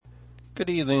Good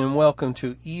evening and welcome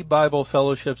to E-Bible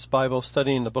Fellowship's Bible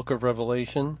study in the book of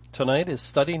Revelation. Tonight is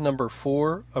study number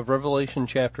 4 of Revelation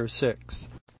chapter 6.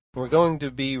 We're going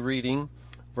to be reading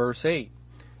verse 8.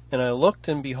 And I looked,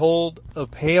 and behold, a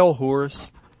pale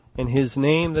horse, and his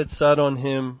name that sat on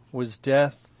him was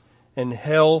Death, and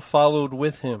hell followed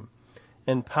with him.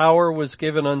 And power was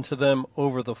given unto them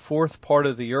over the fourth part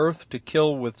of the earth to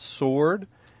kill with sword,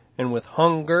 and with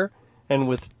hunger, and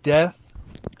with death,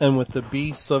 and with the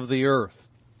beasts of the earth.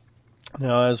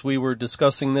 Now, as we were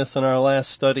discussing this in our last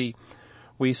study,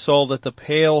 we saw that the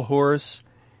pale horse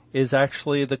is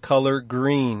actually the color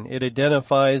green. It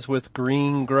identifies with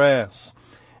green grass.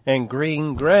 And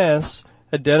green grass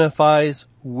identifies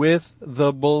with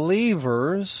the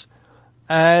believers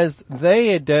as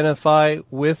they identify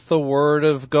with the Word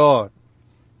of God.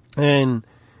 And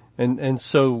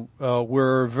so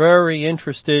we're very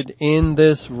interested in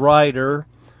this rider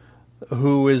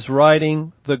who is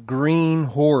riding the green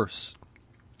horse,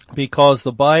 because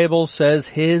the Bible says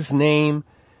his name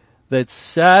that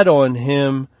sat on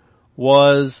him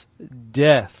was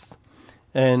Death.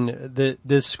 And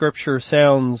this scripture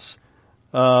sounds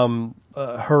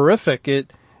horrific.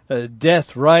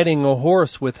 Death riding a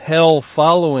horse with hell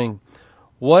following.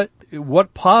 What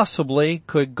possibly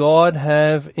could God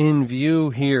have in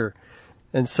view here?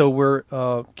 And so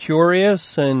we're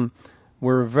curious, and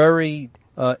we're very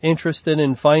interested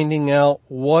in finding out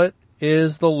what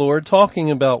is the Lord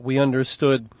talking about. We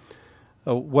understood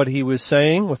what he was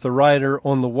saying with the rider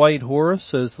on the white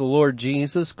horse as the Lord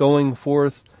Jesus going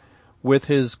forth with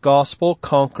his gospel,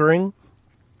 conquering,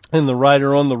 and the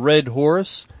rider on the red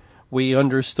horse. We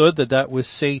understood that was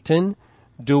Satan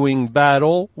doing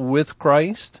battle with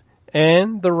Christ,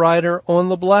 and the rider on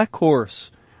the black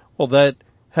horse. Well, that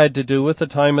had to do with the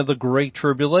time of the Great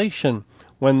Tribulation,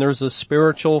 when there's a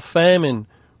spiritual famine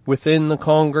within the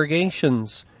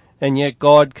congregations, and yet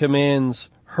God commands,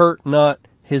 hurt not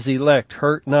his elect,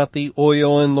 hurt not the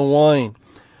oil and the wine.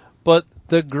 But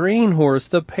the green horse,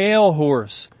 the pale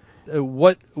horse,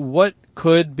 what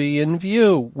could be in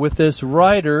view with this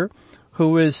rider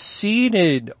who is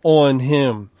seated on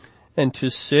him? And to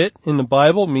sit in the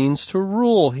Bible means to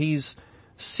rule. He's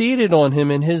seated on him,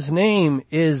 and his name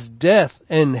is Death,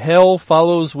 and hell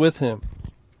follows with him.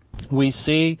 We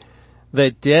see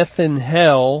that death and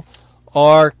hell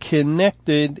are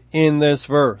connected in this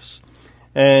verse,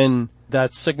 and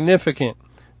that's significant.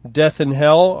 Death and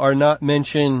hell are not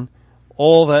mentioned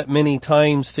all that many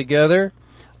times together,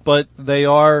 but they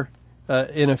are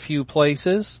in a few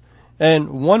places. And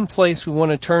one place we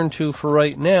want to turn to for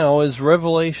right now is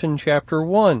Revelation chapter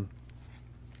 1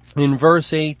 in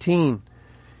verse 18.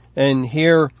 And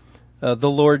here the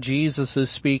Lord Jesus is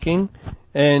speaking,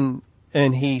 and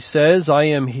he says, I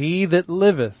am he that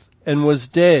liveth and was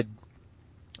dead,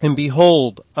 and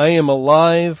behold, I am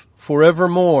alive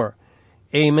forevermore.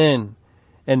 Amen.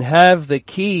 And have the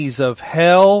keys of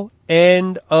hell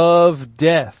and of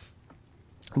death.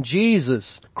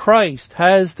 Jesus Christ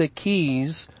has the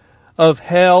keys of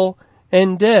hell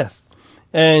and death.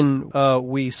 And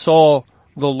we saw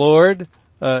the Lord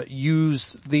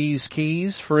use these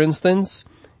keys, for instance,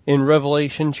 in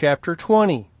Revelation chapter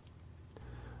 20.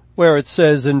 Where it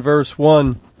says in verse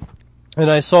 1, And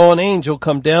I saw an angel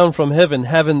come down from heaven,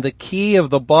 having the key of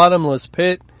the bottomless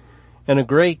pit, and a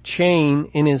great chain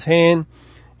in his hand.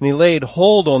 And he laid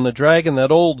hold on the dragon,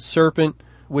 that old serpent,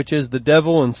 which is the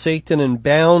devil and Satan, and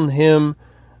bound him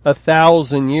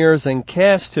 1,000 years, and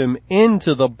cast him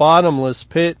into the bottomless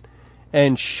pit,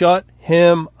 and shut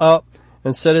him up,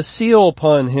 and set a seal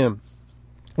upon him.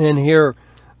 And here,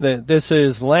 this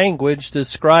is language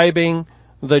describing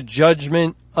the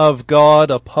judgment of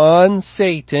God upon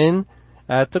Satan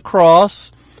at the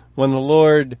cross, when the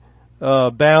Lord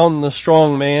bound the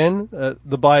strong man,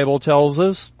 the Bible tells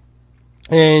us,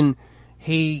 and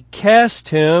he cast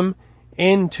him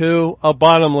into a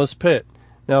bottomless pit.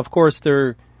 Now, of course,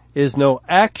 there is no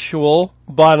actual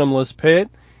bottomless pit.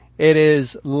 It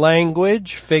is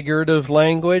language, figurative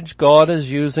language God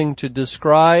is using to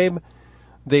describe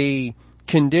the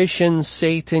conditions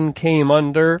Satan came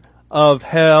under of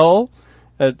hell,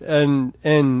 and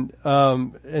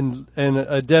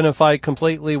identify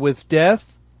completely with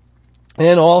death.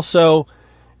 And also,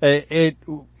 it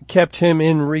kept him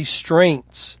in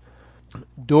restraints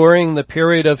during the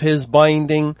period of his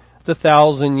binding, the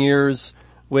 1,000 years,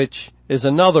 which is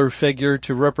another figure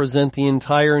to represent the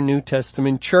entire New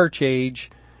Testament church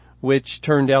age, which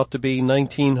turned out to be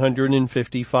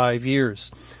 1955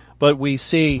 years. But we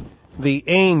see the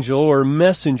angel or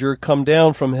messenger come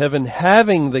down from heaven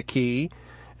having the key,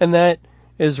 and that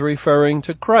is referring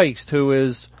to Christ, who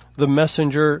is the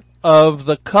messenger of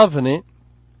the covenant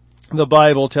the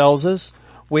Bible tells us,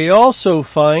 we also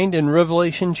find in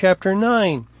Revelation chapter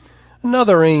 9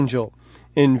 another angel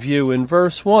in view in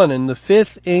verse 1. And the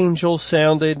fifth angel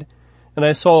sounded, and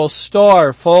I saw a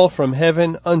star fall from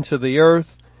heaven unto the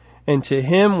earth, and to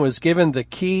him was given the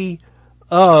key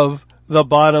of the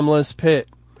bottomless pit.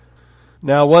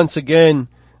 Now once again,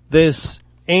 this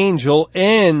angel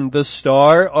and the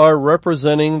star are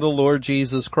representing the Lord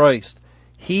Jesus Christ.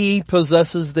 He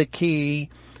possesses the key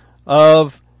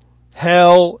of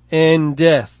hell and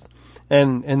death.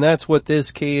 And that's what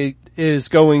this key is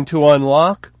going to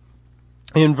unlock.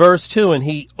 In verse 2, and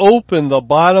he opened the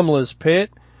bottomless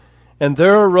pit, and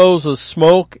there arose a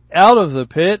smoke out of the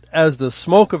pit as the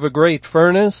smoke of a great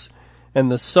furnace, and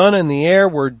the sun and the air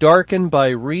were darkened by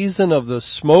reason of the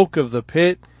smoke of the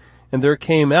pit, and there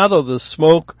came out of the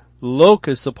smoke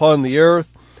locusts upon the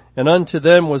earth, and unto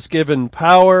them was given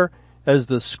power as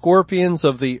the scorpions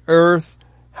of the earth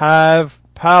have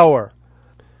power.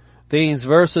 These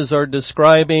verses are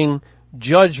describing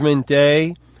Judgment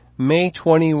Day, May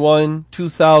 21,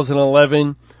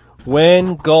 2011,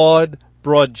 when God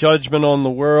brought judgment on the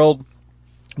world.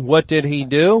 What did he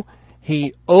do?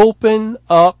 He opened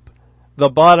up the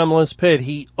bottomless pit.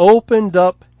 He opened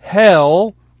up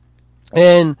hell,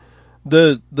 and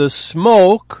the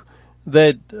smoke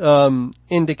that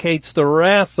indicates the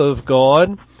wrath of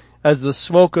God as the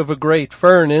smoke of a great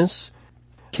furnace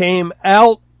came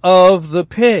out of the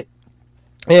pit.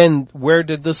 And where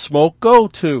did the smoke go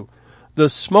to? The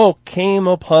smoke came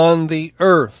upon the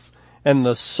earth, and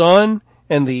the sun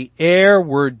and the air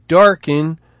were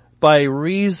darkened by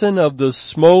reason of the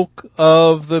smoke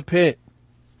of the pit.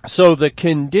 So the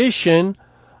condition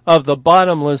of the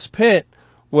bottomless pit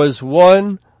was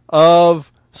one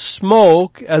of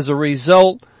smoke as a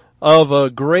result of a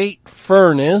great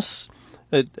furnace,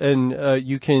 and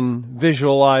you can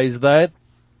visualize that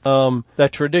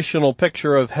traditional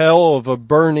picture of hell, of a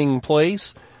burning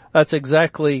place. That's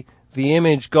exactly the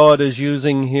image God is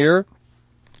using here.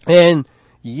 And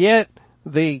yet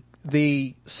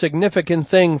the significant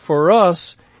thing for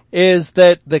us is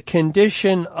that the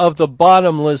condition of the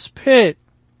bottomless pit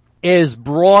is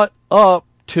brought up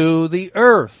to the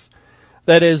earth.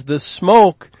 That is, the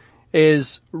smoke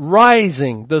is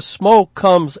rising. The smoke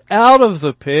comes out of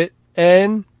the pit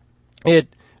and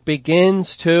it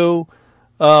begins to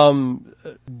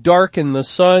darken the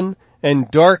sun and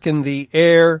darken the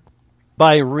air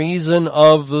by reason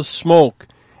of the smoke.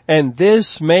 And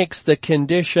this makes the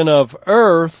condition of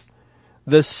earth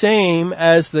the same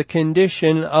as the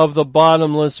condition of the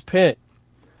bottomless pit.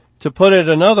 To put it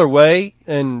another way,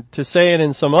 and to say it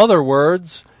in some other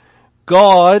words,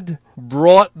 God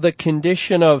brought the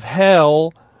condition of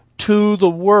hell to the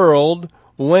world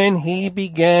when he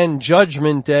began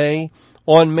Judgment Day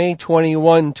on May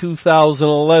 21,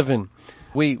 2011.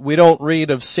 We don't read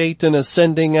of Satan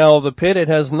ascending out of the pit. It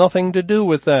has nothing to do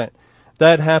with that.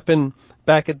 That happened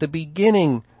back at the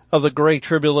beginning of the Great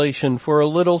Tribulation. For a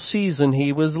little season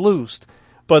he was loosed.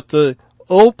 But the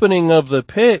opening of the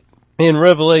pit in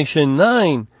Revelation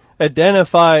 9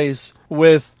 identifies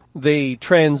with the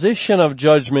transition of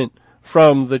judgment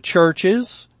from the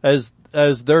churches, as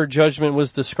their judgment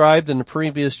was described in the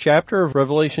previous chapter of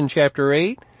Revelation chapter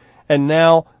 8. And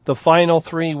now the final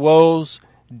three woes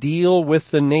deal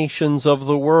with the nations of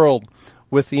the world,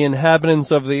 with the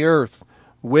inhabitants of the earth,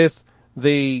 with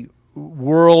the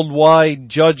worldwide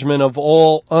judgment of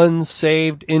all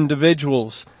unsaved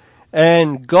individuals.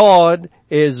 And God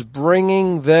is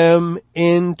bringing them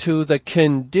into the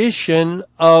condition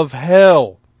of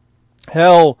hell.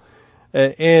 Hell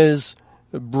is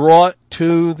brought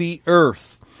to the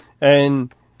earth.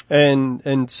 And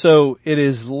so it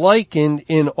is likened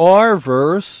in our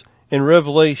verse in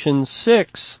Revelation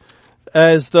 6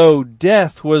 as though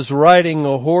death was riding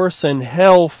a horse and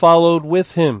hell followed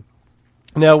with him.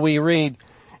 Now we read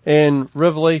in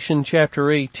Revelation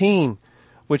chapter 18,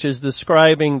 which is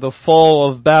describing the fall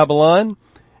of Babylon.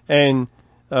 And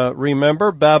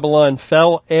remember, Babylon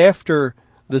fell after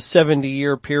the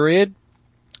 70-year period,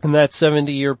 and that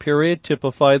 70-year period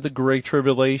typified the Great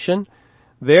Tribulation.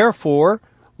 Therefore,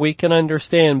 we can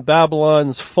understand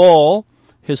Babylon's fall,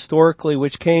 historically,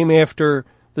 which came after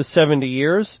the 70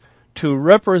 years, to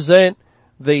represent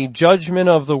the judgment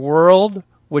of the world,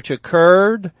 which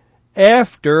occurred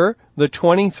after the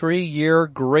 23-year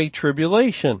Great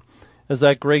Tribulation, as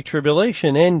that Great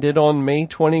Tribulation ended on May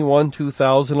 21,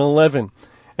 2011.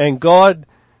 And God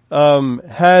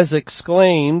has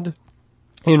exclaimed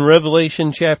in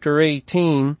Revelation chapter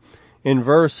 18, in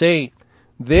verse 8,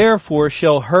 "Therefore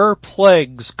shall her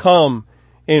plagues come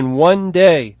in one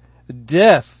day,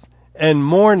 death and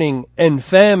mourning and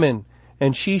famine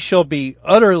and she shall be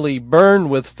utterly burned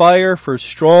with fire, for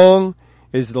strong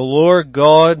is the Lord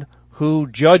God who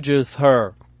judgeth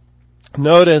her.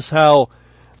 Notice how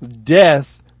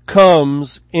death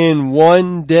comes in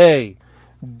one day.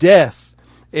 Death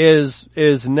is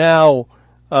now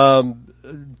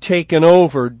taken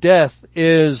over. Death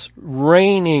is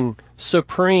reigning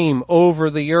supreme over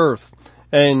the earth.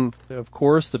 And of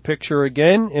course the picture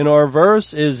again in our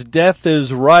verse is death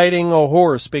is riding a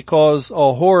horse, because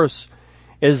a horse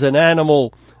is an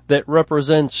animal that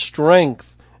represents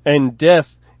strength, and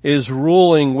death is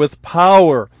ruling with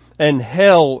power, and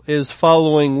hell is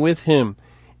following with him.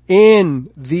 In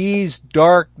these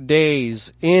dark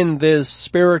days, in this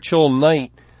spiritual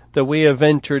night that we have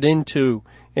entered into,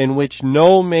 in which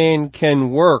no man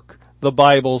can work, the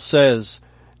Bible says,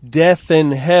 death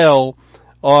and hell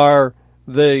are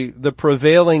the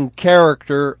prevailing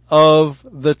character of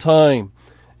the time.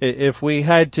 If we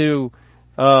had to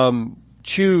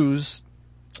choose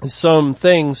some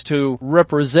things to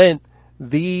represent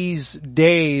these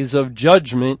days of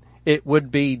judgment, it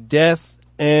would be death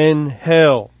and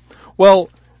hell. Well,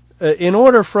 in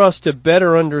order for us to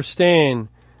better understand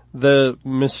the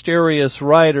mysterious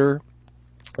rider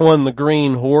on the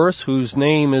green horse, whose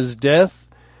name is Death,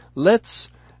 let's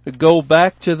go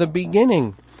back to the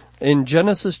beginning in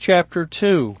Genesis chapter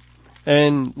 2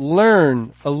 and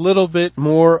learn a little bit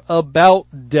more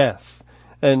about death.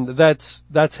 And that's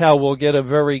how we'll get a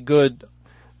very good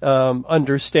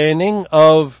understanding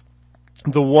of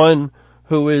the one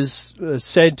who is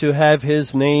said to have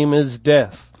his name as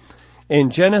Death. In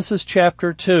Genesis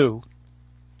chapter 2,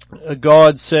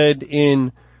 God said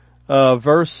in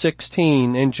verse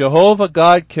 16, "And Jehovah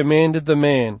God commanded the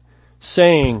man,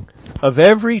 saying, Of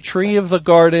every tree of the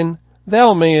garden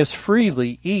thou mayest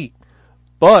freely eat,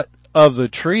 but of the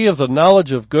tree of the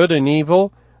knowledge of good and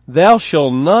evil thou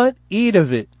shalt not eat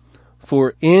of it,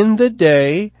 for in the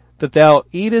day that thou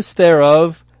eatest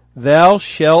thereof thou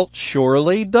shalt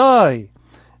surely die."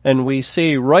 And we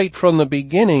see right from the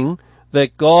beginning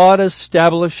that God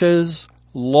establishes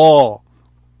law.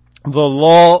 The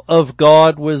law of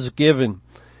God was given.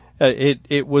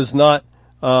 It was not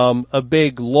a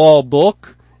big law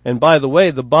book. And by the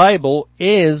way, the Bible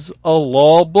is a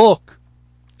law book.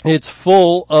 It's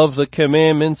full of the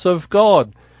commandments of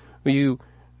God. You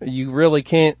really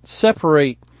can't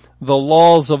separate the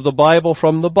laws of the Bible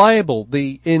from the Bible.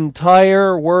 The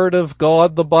entire Word of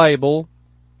God, the Bible,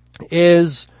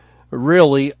 is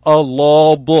really a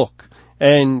law book.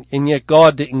 And yet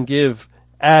God didn't give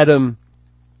Adam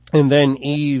and then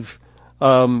Eve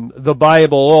the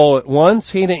Bible all at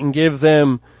once. He didn't give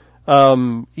them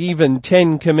even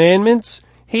 10 commandments.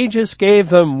 He just gave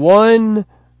them one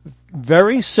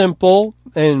very simple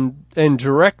and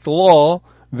direct law,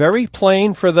 very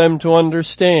plain for them to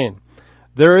understand.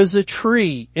 There is a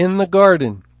tree in the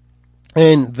garden,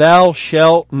 and thou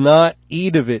shalt not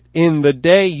eat of it. In the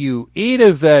day you eat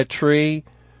of that tree,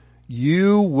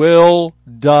 you will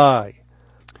die.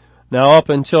 Now, up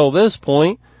until this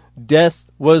point, death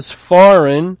was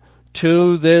foreign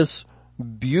to this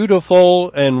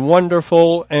beautiful and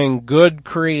wonderful and good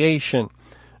creation.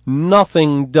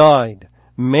 Nothing died.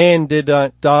 Man did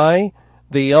not die.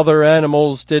 The other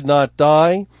animals did not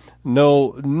die.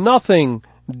 No, nothing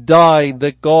died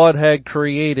that God had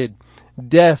created.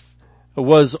 Death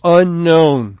was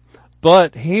unknown.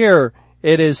 But here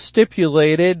it is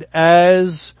stipulated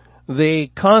as the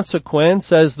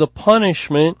consequence, as the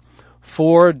punishment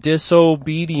for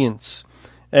disobedience.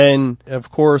 And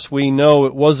of course we know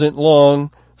it wasn't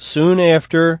long. Soon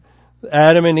after,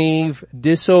 Adam and Eve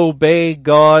disobeyed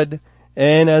God,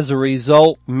 and as a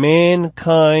result,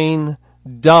 mankind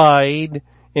died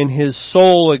in his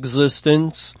soul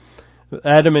existence.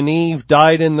 Adam and Eve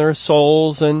died in their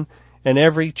souls, and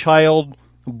every child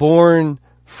born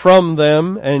from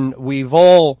them, and we've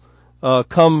all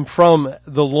come from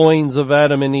the loins of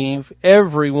Adam and Eve.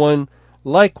 Everyone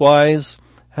likewise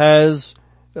has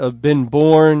been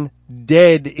born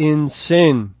dead in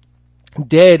sin,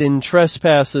 dead in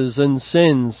trespasses and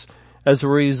sins as a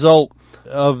result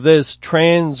of this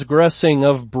transgressing,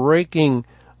 of breaking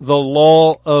the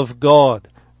law of God.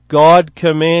 God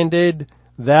commanded,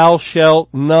 "Thou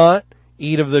shalt not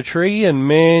eat of the tree," and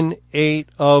man ate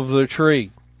of the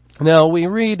tree. Now we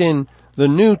read in the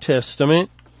New Testament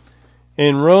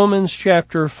in Romans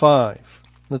chapter 5.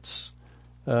 Let's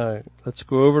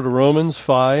go over to Romans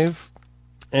 5,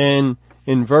 and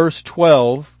in verse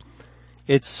 12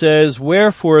 it says,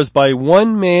 "Wherefore as by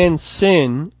one man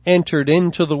sin entered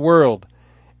into the world,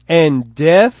 and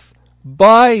death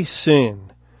by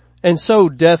sin, and so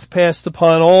death passed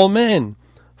upon all men,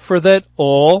 for that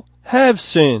all have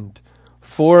sinned.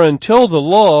 For until the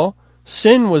law,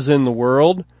 sin was in the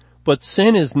world, but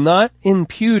sin is not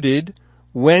imputed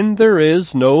when there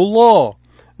is no law.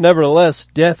 Nevertheless,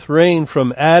 death reigned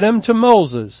from Adam to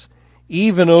Moses,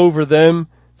 even over them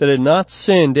that had not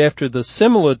sinned after the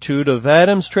similitude of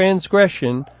Adam's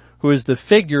transgression, who is the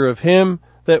figure of him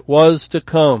that was to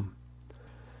come.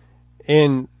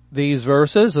 In these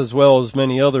verses, as well as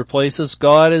many other places,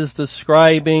 God is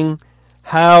describing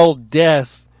how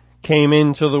death came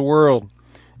into the world.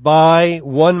 By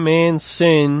one man's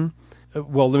sin,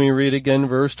 well, let me read again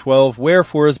verse 12.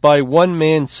 Wherefore, as by one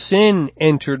man's sin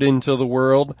entered into the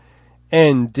world,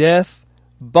 and death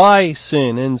by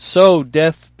sin, and so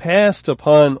death passed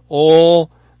upon all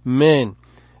men.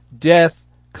 Death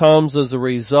comes as a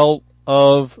result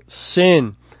of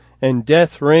sin, and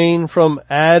death reigned from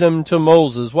Adam to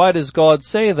Moses. Why does God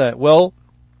say that? Well,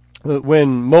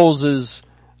 when Moses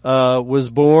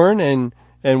was born, and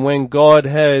when God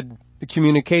had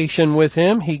communication with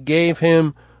him, he gave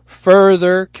him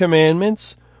further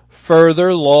commandments,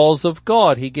 further laws of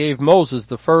God. He gave Moses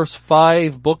the first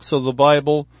 5 books of the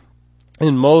Bible,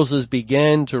 and Moses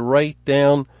began to write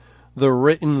down the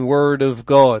written word of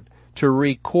God, to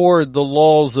record the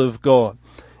laws of God.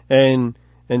 And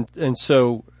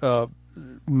so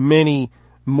many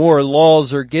more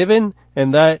laws are given,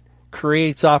 and that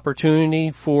creates opportunity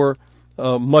for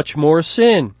much more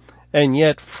sin. And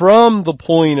yet from the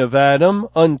point of Adam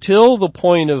until the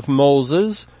point of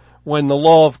Moses, when the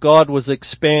law of God was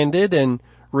expanded and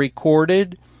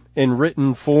recorded in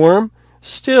written form,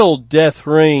 still death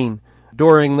reigned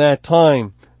during that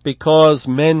time because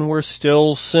men were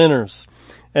still sinners.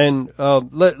 And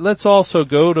let's also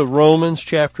go to Romans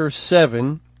chapter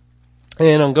 7,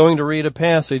 and I'm going to read a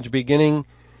passage beginning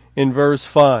in verse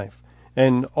 5.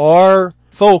 And our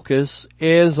focus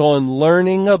is on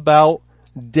learning about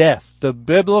death, the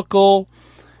biblical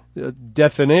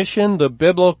definition, the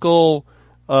biblical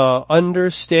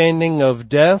understanding of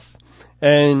death,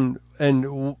 and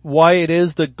why it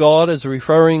is that God is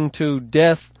referring to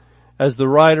death as the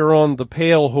rider on the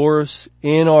pale horse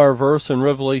in our verse in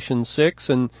Revelation 6.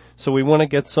 And so we want to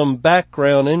get some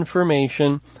background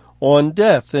information on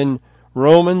death. In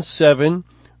Romans 7,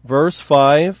 verse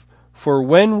 5, for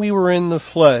when we were in the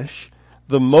flesh,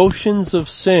 the motions of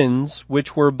sins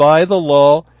which were by the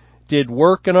law did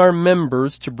work in our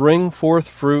members to bring forth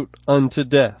fruit unto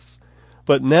death.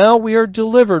 But now we are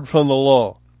delivered from the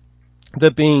law,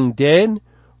 that being dead,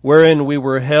 wherein we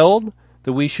were held,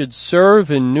 that we should serve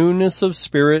in newness of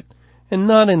spirit, and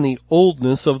not in the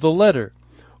oldness of the letter.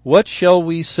 What shall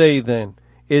we say then?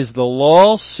 Is the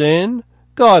law sin?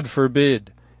 God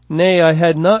forbid. Nay, I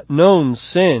had not known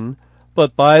sin,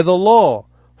 but by the law.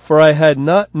 For I had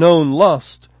not known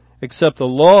lust, except the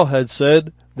law had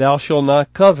said, thou shalt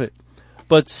not covet.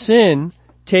 But sin,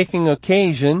 taking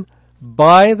occasion,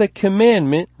 by the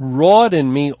commandment, wrought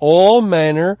in me all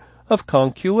manner of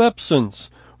concupiscence.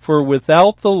 For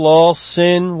without the law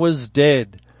sin was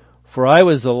dead. For I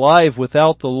was alive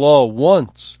without the law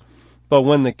once. But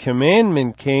when the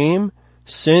commandment came,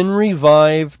 sin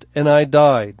revived, and I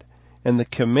died. And the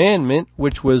commandment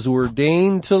which was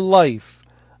ordained to life,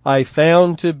 I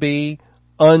found to be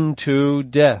unto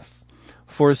death.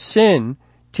 For sin,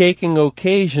 taking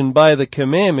occasion by the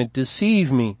commandment,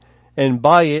 deceived me, and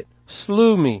by it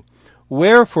slew me.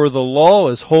 Wherefore the law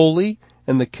is holy,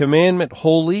 and the commandment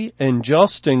holy, and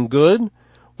just, and good.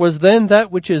 Was then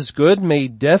that which is good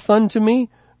made death unto me?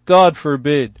 God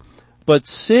forbid. But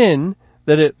sin,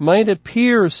 that it might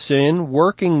appear sin,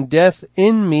 working death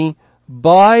in me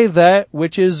by that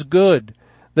which is good,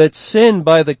 that sin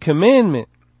by the commandment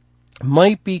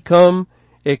might become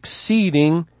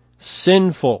exceeding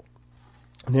sinful.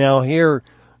 Now here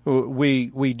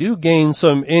we do gain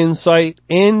some insight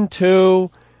into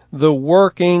the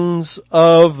workings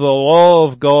of the law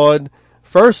of God.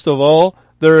 First of all,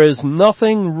 there is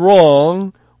nothing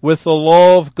wrong with the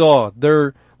law of God.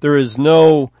 There is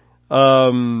no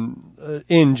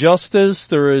injustice.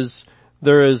 There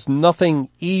is nothing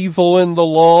evil in the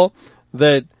law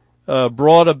that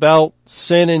brought about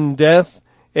sin and death.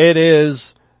 It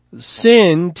is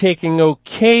sin taking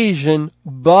occasion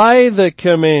by the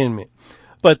commandment.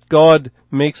 But God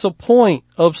makes a point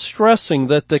of stressing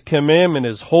that the commandment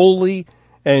is holy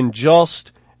and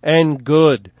just and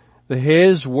good.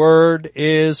 His word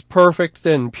is perfect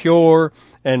and pure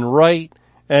and right,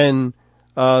 and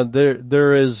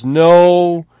there is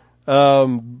no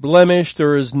blemish.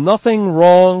 There is nothing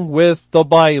wrong with the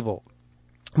Bible.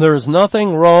 There is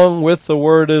nothing wrong with the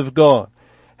Word of God.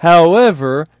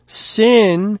 However,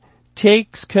 sin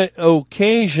takes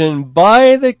occasion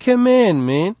by the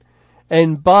commandment,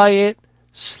 and by it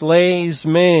slays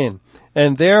man.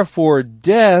 and therefore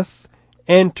death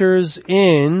enters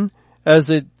in, as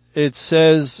it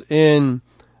says in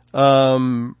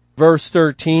verse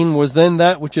 13, was then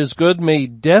that which is good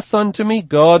made death unto me?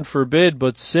 God forbid,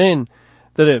 but sin,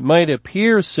 that it might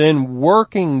appear sin,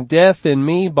 working death in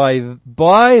me by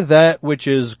that which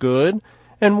is good.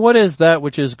 And what is that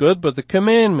which is good but the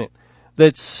commandment?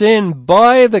 That sin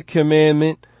by the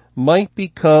commandment might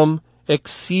become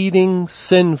exceeding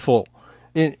sinful.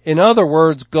 In other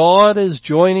words, God is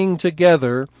joining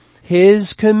together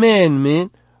His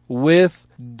commandment with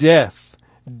death.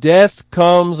 Death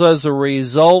comes as a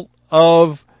result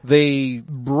of the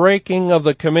breaking of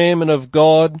the commandment of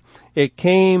God. It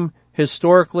came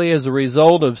historically as a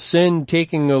result of sin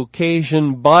taking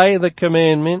occasion by the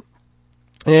commandment.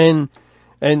 And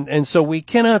so we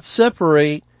cannot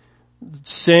separate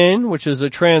sin, which is a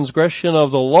transgression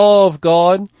of the law of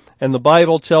God, and the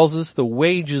Bible tells us the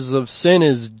wages of sin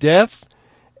is death,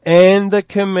 and the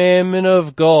commandment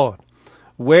of God.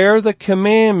 Where the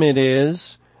commandment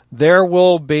is, there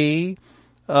will be,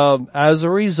 as a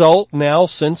result now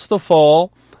since the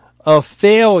fall, a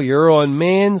failure on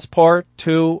man's part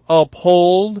to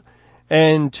uphold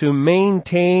and to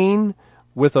maintain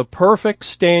with a perfect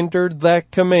standard that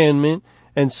commandment,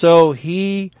 and so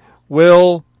he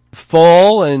will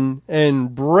fall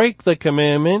and break the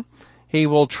commandment. He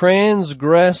will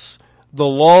transgress the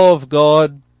law of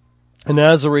God, and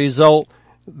as a result,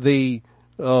 the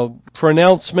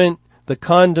pronouncement, the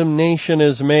condemnation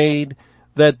is made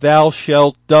that thou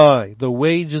shalt die. The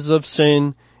wages of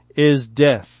sin is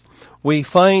death. We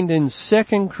find in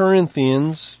 2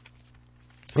 Corinthians,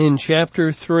 in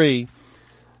chapter 3,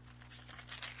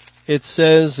 it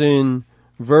says in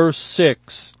verse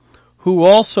 6, who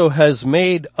also has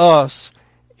made us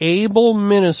able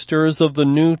ministers of the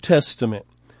New Testament,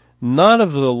 not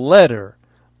of the letter,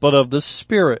 but of the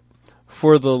Spirit.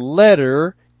 For the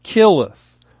letter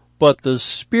killeth, but the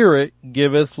Spirit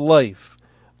giveth life.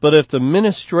 But if the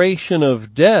ministration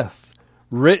of death,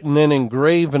 written and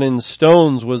engraven in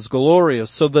stones, was glorious,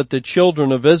 so that the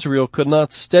children of Israel could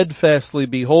not steadfastly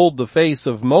behold the face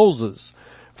of Moses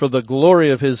for the glory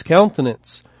of his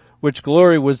countenance, which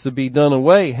glory was to be done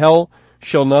away, how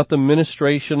shall not the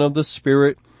ministration of the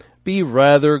Spirit be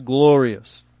rather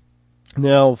glorious?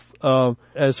 Now,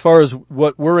 as far as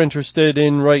what we're interested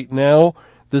in right now,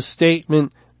 the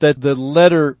statement that the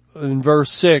letter in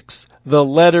verse 6, the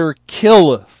letter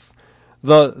killeth.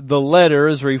 The letter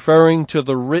is referring to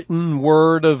the written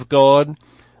Word of God.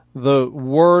 The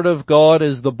Word of God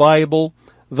is the Bible.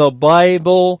 The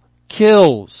Bible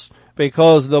kills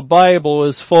because the Bible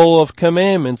is full of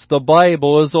commandments. The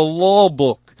Bible is a law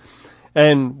book.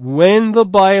 And when the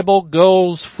Bible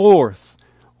goes forth,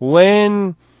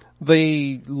 when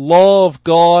the law of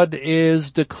God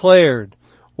is declared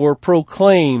or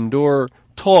proclaimed or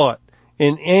taught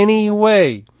in any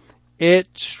way, it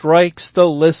strikes the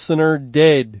listener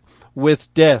dead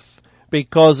with death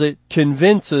because it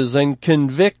convinces and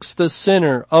convicts the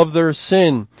sinner of their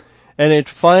sin, and it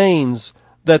finds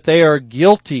that they are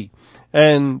guilty,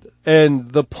 and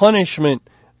the punishment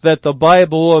that the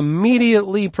Bible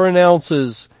immediately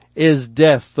pronounces is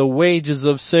death. The wages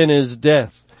of sin is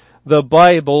death. The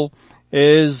Bible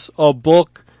is a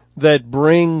book that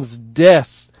brings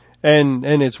death, and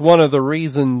it's one of the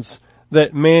reasons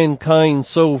that mankind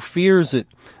so fears it,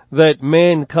 that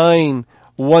mankind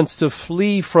wants to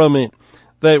flee from it,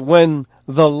 that when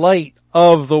the light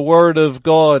of the Word of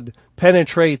God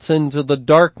penetrates into the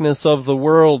darkness of the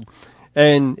world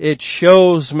and it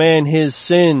shows man his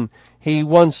sin, he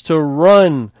wants to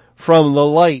run from the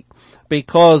light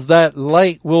because that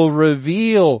light will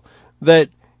reveal that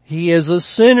he is a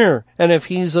sinner, and if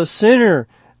he's a sinner,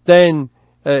 then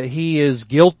he is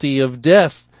guilty of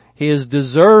death. He is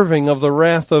deserving of the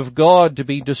wrath of God to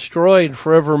be destroyed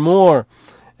forevermore.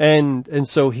 And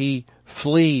so he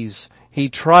flees. He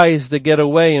tries to get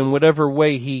away in whatever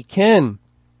way he can.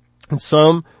 And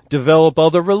some develop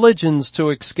other religions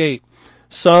to escape.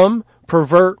 Some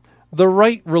pervert the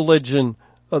right religion,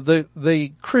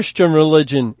 the Christian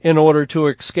religion, in order to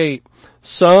escape.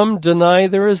 Some deny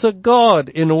there is a God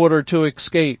in order to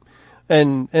escape.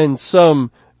 And some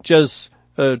just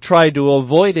try to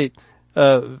avoid it,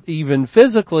 even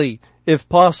physically, if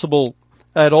possible,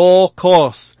 at all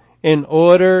costs, in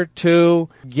order to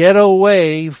get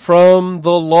away from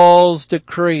the law's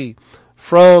decree,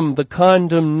 from the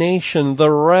condemnation, the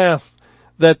wrath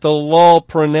that the law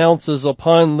pronounces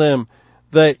upon them,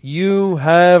 that you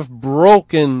have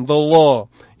broken the law.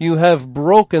 You have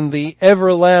broken the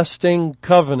everlasting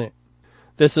covenant.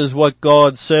 This is what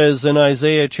God says in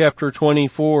Isaiah chapter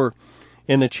 24,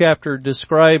 in a chapter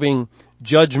describing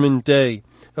Judgment Day.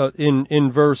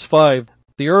 in verse 5.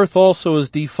 The earth also is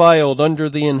defiled under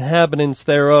the inhabitants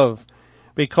thereof,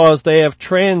 because they have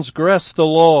transgressed the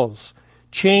laws,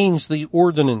 changed the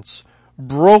ordinance,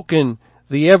 broken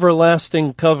the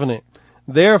everlasting covenant.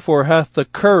 Therefore hath the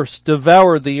curse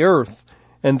devoured the earth,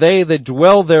 and they that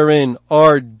dwell therein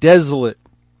are desolate.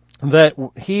 That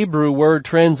Hebrew word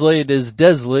translated as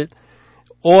desolate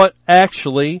ought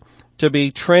actually to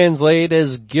be translated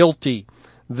as guilty.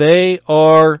 They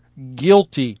are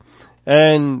guilty.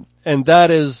 And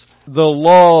that is the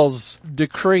law's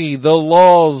decree, the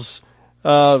law's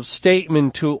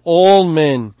statement to all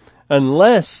men,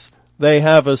 unless they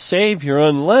have a Savior,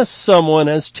 unless someone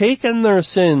has taken their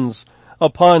sins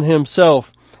upon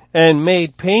himself and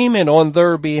made payment on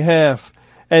their behalf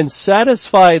and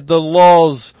satisfied the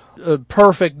law's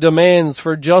perfect demands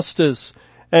for justice.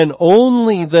 And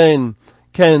only then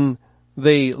can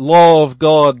the law of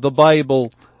God, the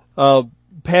Bible,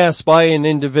 pass by an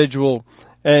individual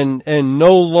and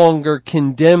no longer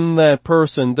condemn that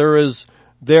person. There is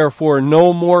therefore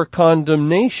no more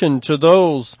condemnation to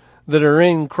those that are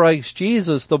in Christ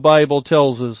Jesus, the Bible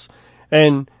tells us.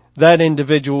 And that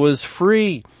individual is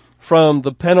free from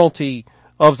the penalty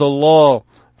of the law,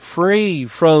 free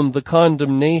from the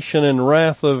condemnation and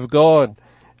wrath of God,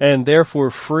 and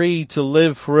therefore free to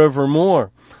live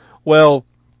forevermore. Well,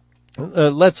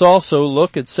 let's also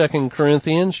look at 2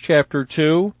 Corinthians chapter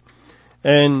 2,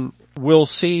 and we'll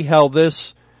see how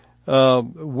this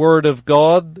word of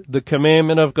God, the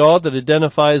commandment of God that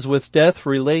identifies with death,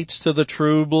 relates to the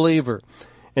true believer.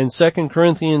 In 2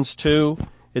 Corinthians 2,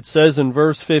 it says in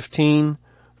verse 15,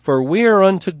 "For we are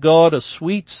unto God a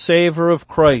sweet savour of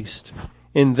Christ,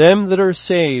 in them that are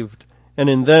saved, and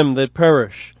in them that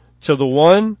perish. To the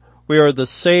one we are the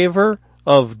savour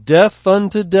of death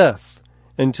unto death,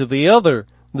 and to the other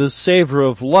the savour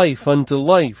of life unto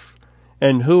life.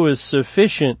 And who is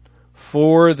sufficient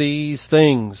for these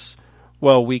things?"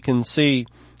 Well, we can see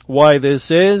why this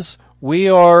is. We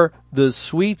are the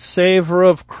sweet savour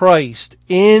of Christ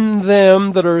in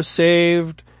them that are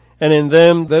saved and in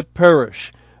them that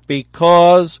perish,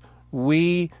 because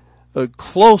we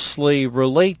closely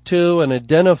relate to and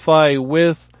identify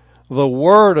with the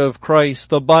Word of Christ,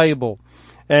 the Bible.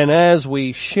 And as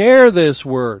we share this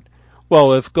Word,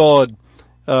 well, if God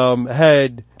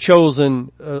had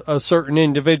chosen a certain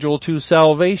individual to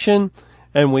salvation,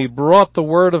 and we brought the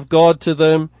Word of God to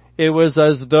them, it was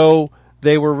as though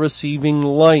they were receiving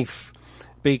life,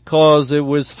 because it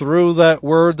was through that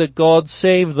Word that God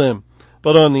saved them.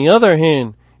 But on the other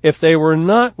hand, if they were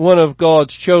not one of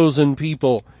God's chosen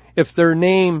people, if their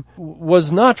name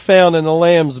was not found in the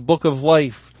Lamb's book of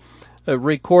life,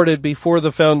 recorded before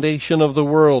the foundation of the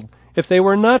world, if they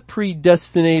were not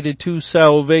predestinated to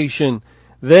salvation,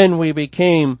 then we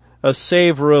became a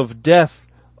savour of death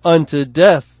unto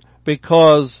death,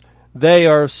 because they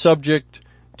are subject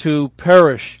to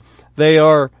perish. They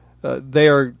are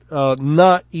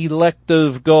not elect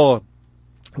of God.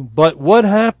 But what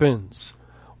happens?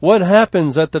 What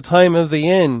happens at the time of the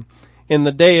end, in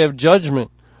the day of judgment,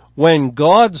 when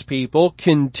God's people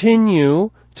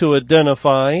continue to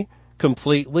identify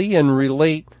completely and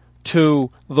relate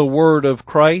to the Word of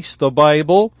Christ, the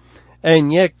Bible,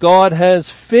 and yet God has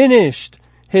finished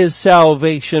His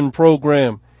salvation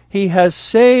program. He has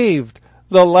saved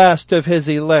the last of His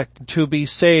elect. To be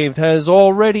saved has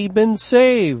already been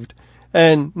saved.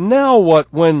 And now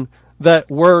what when that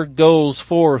Word goes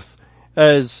forth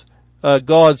as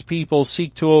God's people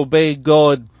seek to obey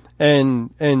God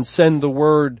and send the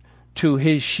Word to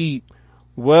His sheep?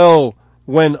 Well,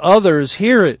 when others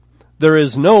hear it, there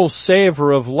is no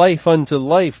savour of life unto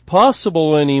life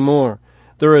possible anymore.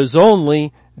 There is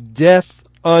only death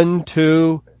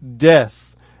unto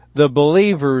death. The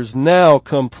believers now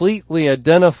completely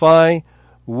identify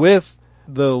with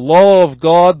the law of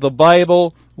God, the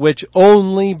Bible, which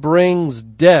only brings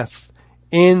death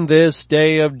in this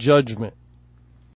day of judgment.